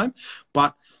at the time,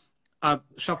 but I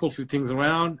shuffled a few things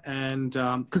around, and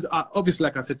because obviously,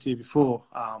 like I said to you before,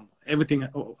 everything,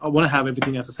 I want to have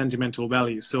everything as a sentimental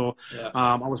value. So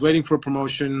I was waiting for a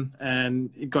promotion,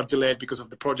 and it got delayed because of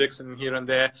the projects and here and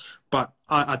there. But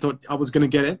I thought I was going to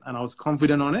get it, and I was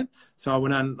confident on it. So I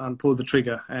went and pulled the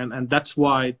trigger, and that's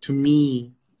why, to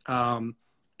me,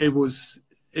 it was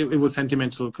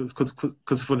sentimental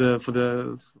because for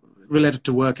the related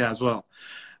to work as well.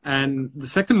 And the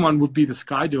second one would be the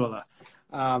Sky Dweller.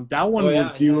 That one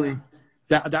was during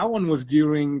that one was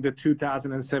during the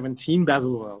 2017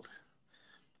 Baselworld.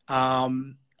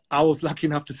 I was lucky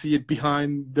enough to see it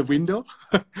behind the window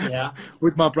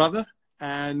with my brother,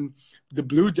 and the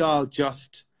blue dial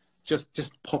just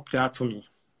popped out for me,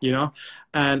 you know.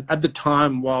 And at the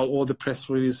time, while all the press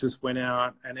releases went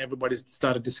out and everybody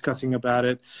started discussing about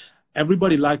it,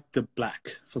 everybody liked the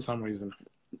black for some reason.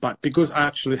 But because I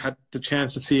actually had the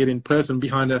chance to see it in person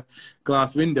behind a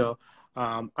glass window,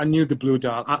 I knew the blue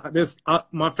dial.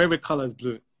 My favorite color is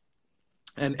blue,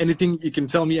 and anything you can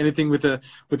tell me anything with a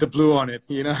blue on it,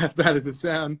 you know, as bad as it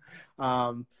sounds.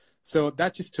 So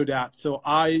that just stood out. So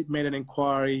I made an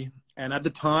inquiry, and at the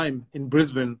time in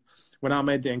Brisbane, when I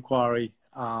made the inquiry,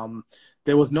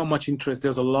 there was not much interest. There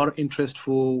was a lot of interest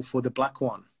for the black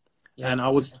one, and I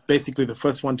was basically the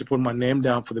first one to put my name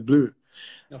down for the blue.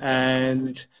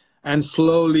 Okay. And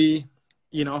slowly,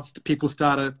 you know, people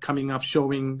started coming up,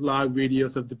 showing live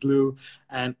videos of the blue,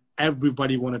 and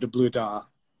everybody wanted a blue dial,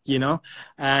 you know.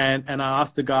 And I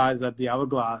asked the guys at the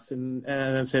Hourglass, and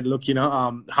I said, look, you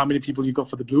know, how many people you got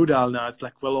for the blue dial now? It's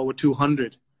like well over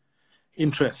 200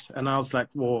 interest. And I was like,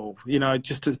 whoa, you know,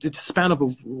 it's a span of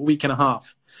a week and a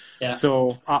half. Yeah.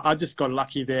 So I just got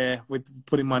lucky there with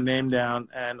putting my name down,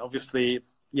 and obviously,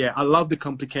 yeah, I love the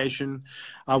complication.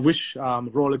 I wish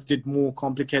Rolex did more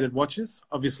complicated watches.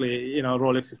 Obviously, you know,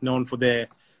 Rolex is known for their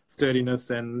sturdiness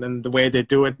and the way they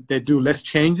do it. They do less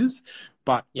changes.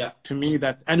 But to me,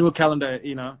 that's annual calendar,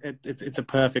 you know, it's a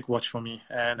perfect watch for me,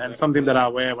 and something that I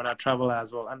wear when I travel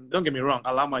as well. And don't get me wrong,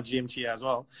 I love my GMT as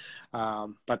well.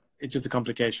 But it's just a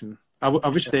complication. I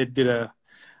wish they did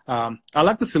I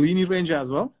like the Cellini range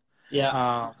as well.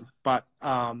 Yeah. But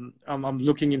I'm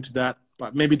looking into that,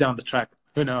 but maybe down the track.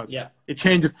 Who knows? Yeah. It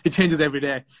changes every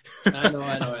day. I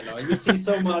know. You see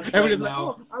so much. Everybody's like,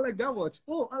 oh, I like that watch.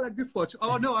 Oh, I like this watch.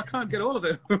 Oh, no, I can't get all of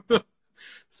it.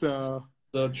 So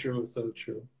true.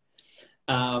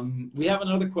 We have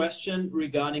another question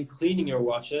regarding cleaning your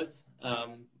watches.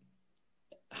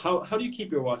 how do you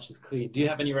keep your watches clean? Do you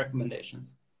have any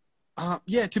recommendations?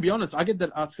 Yeah, to be honest, I get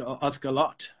that ask a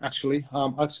lot, actually. I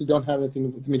actually don't have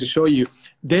anything with me to show you.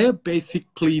 They're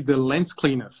basically the lens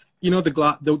cleaners. You know, the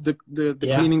glass, the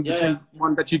cleaning,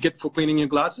 one that you get for cleaning your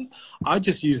glasses. I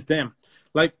just use them.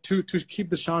 Like to keep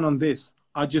the shine on this,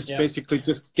 I just basically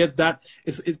just get that.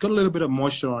 It's got a little bit of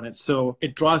moisture on it, so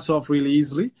it dries off really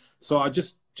easily. So I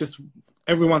just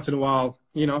every once in a while,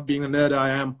 you know, being a nerd I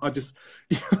am, I just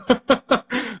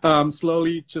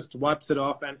slowly just wipes it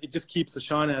off, and it just keeps the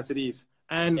shine as it is.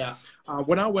 And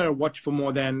when I wear a watch for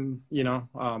more than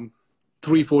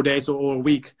 3-4 days or a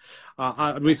week,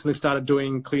 I recently started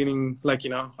doing cleaning, like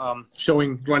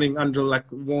running under like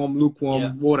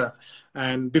lukewarm water.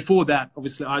 And before that,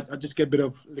 obviously, I just get a bit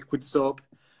of liquid soap,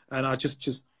 and I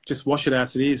just wash it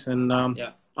as it is. And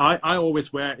I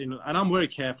always wear it, and I'm very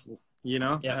careful,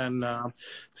 and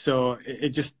so it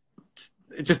just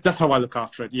that's how I look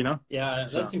after it,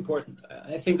 That's important.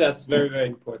 I think that's very, very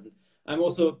important. I'm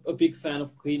also a big fan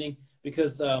of cleaning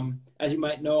because as you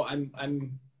might know, I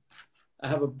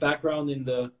have a background in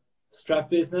the strap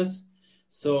business.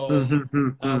 So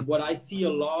what I see a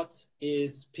lot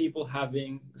is people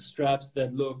having straps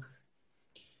that look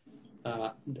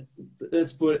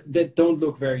that don't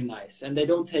look very nice, and they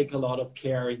don't take a lot of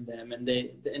care in them,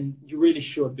 and you really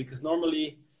should, because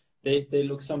normally they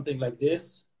look something like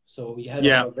this. So we had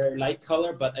a very light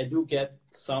color, but I do get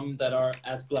some that are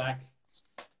as black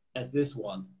as this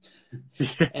one.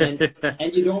 and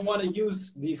you don't want to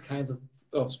use these kinds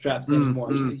of straps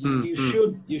anymore.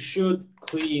 You should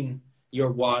clean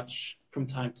your watch from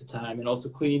time to time, and also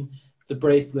clean the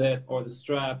bracelet or the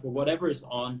strap or whatever is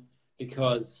on,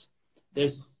 because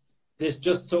there's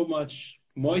just so much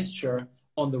moisture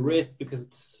on the wrist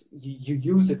because you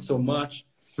use it so much,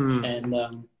 and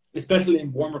especially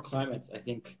in warmer climates, I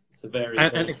think it's a very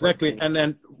exactly. thing. And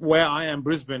then where I am,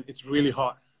 Brisbane, it's really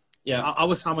hot. Yeah,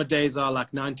 our summer days are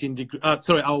like 19 degrees.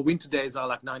 Our winter days are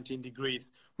like 19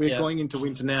 degrees. We're going into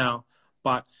winter now,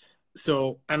 but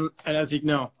and as you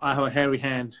know, I have a hairy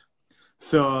hand,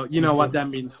 so you know what that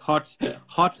means. Hot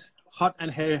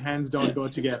and hairy hands don't go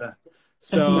together.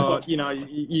 So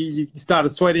you started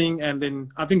sweating, and then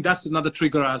I think that's another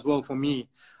trigger as well for me,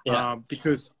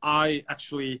 because I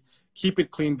actually keep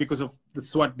it clean because of the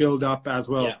sweat buildup as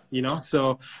well,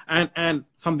 so and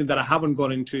something that I haven't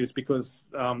got into is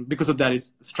because of that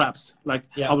is straps. Like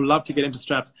I would love to get into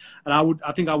straps, and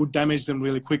I think I would damage them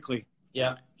really quickly.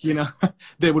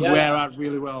 They would wear out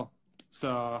really well.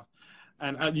 So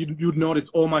and you'd notice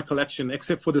all my collection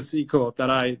except for the Seiko that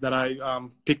I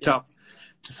picked up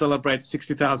to celebrate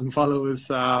 60,000 followers.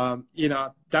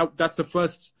 That's the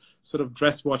first sort of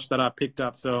dress watch that I picked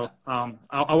up. So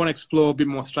I want to explore a bit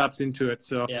more straps into it.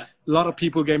 So a lot of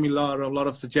people gave me a lot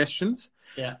of suggestions.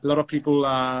 A lot of people,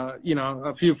 a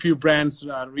few brands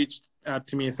reached out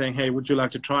to me saying, "Hey, would you like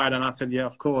to try it?" And I said, "Yeah,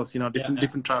 of course."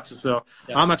 Different types. So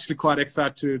I'm actually quite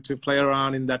excited to play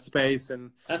around in that space and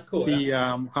that's cool, see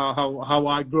how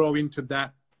I grow into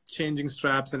that, changing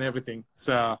straps and everything.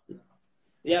 So.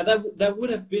 Yeah, that would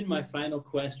have been my final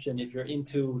question, if you're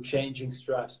into changing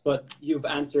straps, but you've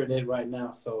answered it right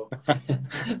now, so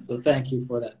so thank you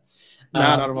for that.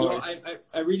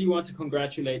 I really want to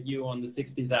congratulate you on the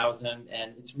 60,000,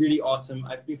 and it's really awesome.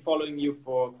 I've been following you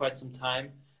for quite some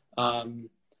time.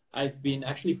 I've been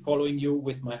actually following you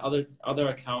with my other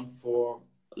account for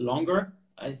longer,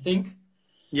 I think.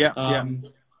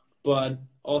 But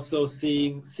also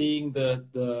seeing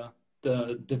the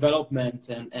development,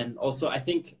 and also I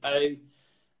think I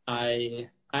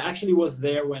actually was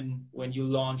there when you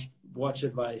launched Watch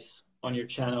Advice on your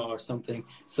channel or something,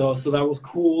 so that was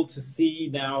cool to see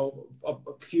now a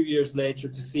few years later,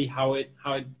 to see how it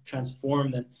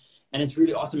transformed, and it's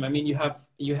really awesome. I mean, you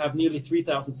have nearly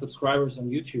 3,000 subscribers on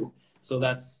YouTube, so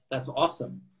that's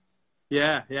awesome.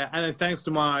 Yeah, and it's thanks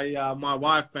to my my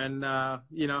wife and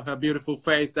her beautiful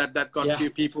face that got a few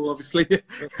people, obviously.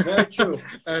 Very true.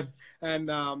 and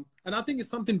I think it's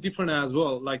something different as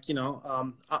well. Like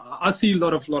I see a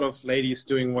lot of ladies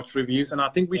doing watch reviews, and I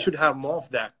think we should have more of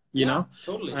that.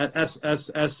 Totally.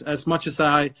 As much as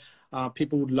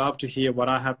people would love to hear what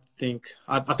I have to think.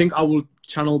 I think I will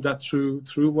channel that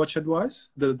through Watch Advice,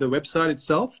 the website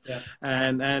itself.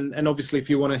 And obviously if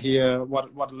you want to hear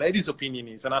what a lady's opinion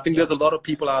is, and I think there's a lot of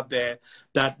people out there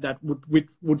that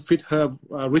would fit her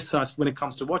research when it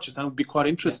comes to watches, and would be quite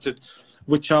interested,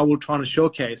 which I will try to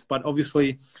showcase. But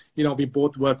obviously, we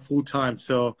both work full time,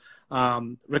 so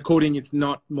recording is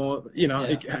not more,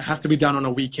 it has to be done on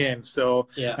a weekend. So,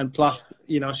 and plus,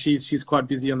 she's quite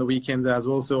busy on the weekends as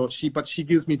well. So but she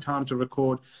gives me time to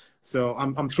record. So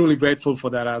I'm truly grateful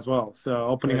for that as well. So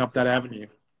opening up that avenue.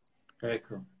 Very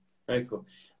cool. Very cool.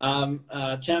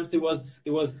 Champs, it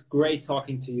was great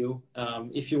talking to you.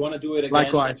 If you want to do it again,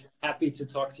 Likewise. happy to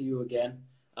talk to you again.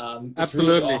 It's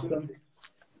Absolutely. really awesome.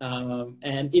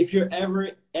 And if you're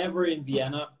ever in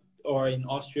Vienna or in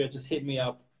Austria, just hit me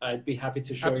up. I'd be happy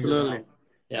to show Absolutely. you around.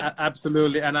 Yeah.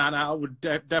 Absolutely. And I would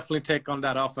definitely take on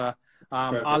that offer.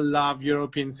 I love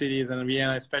European cities and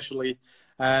Vienna especially.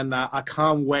 And I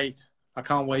can't wait. I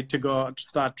can't wait to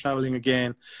start traveling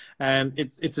again. And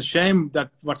it's a shame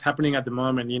that's what's happening at the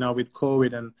moment, you know, with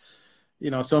COVID, and,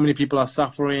 you know, so many people are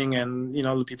suffering, and, you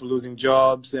know, people losing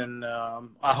jobs. And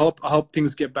I hope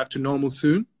things get back to normal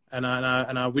soon. And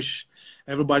I wish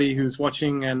everybody who's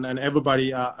watching and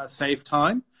everybody a safe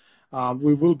time.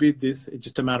 We will beat this. It's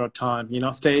just a matter of time. You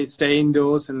know, stay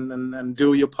indoors and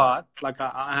do your part. Like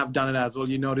I have done it as well.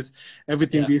 You notice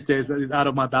everything these days is out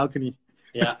of my balcony.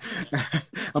 Yeah.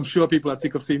 I'm sure people are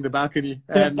sick of seeing the balcony,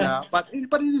 and but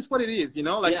it is what it is, you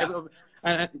know. Like,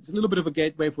 and it's a little bit of a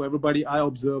gateway for everybody. I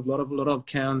observe a lot of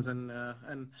accounts, and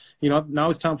you know, now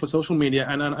it's time for social media,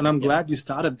 and I'm glad you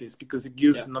started this, because it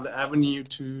gives another avenue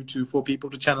for people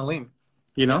to channel in,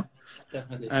 you know.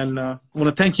 Definitely. And I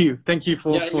want to thank you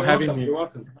for having me. You're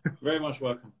welcome. Very much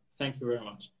welcome. Thank you very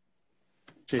much.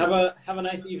 Cheers. Have a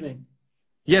nice evening.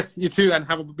 Yes, you too, and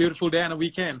have a beautiful day and a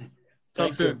weekend.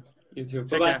 Talk soon. You too.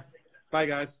 Take Bye-bye. care. Bye,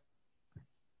 guys.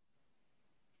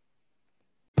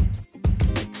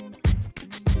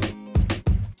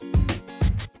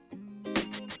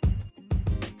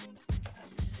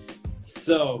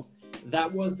 So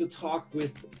that was the talk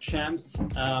with Champs.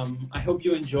 I hope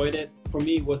you enjoyed it. For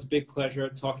me, it was a big pleasure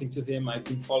talking to him. I've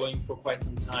been following for quite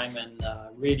some time, and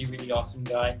really, really awesome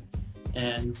guy.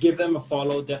 And give them a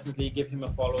follow. Definitely give him a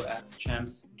follow at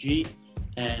ChampsG,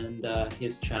 and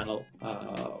his channel,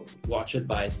 Watch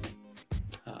Advice.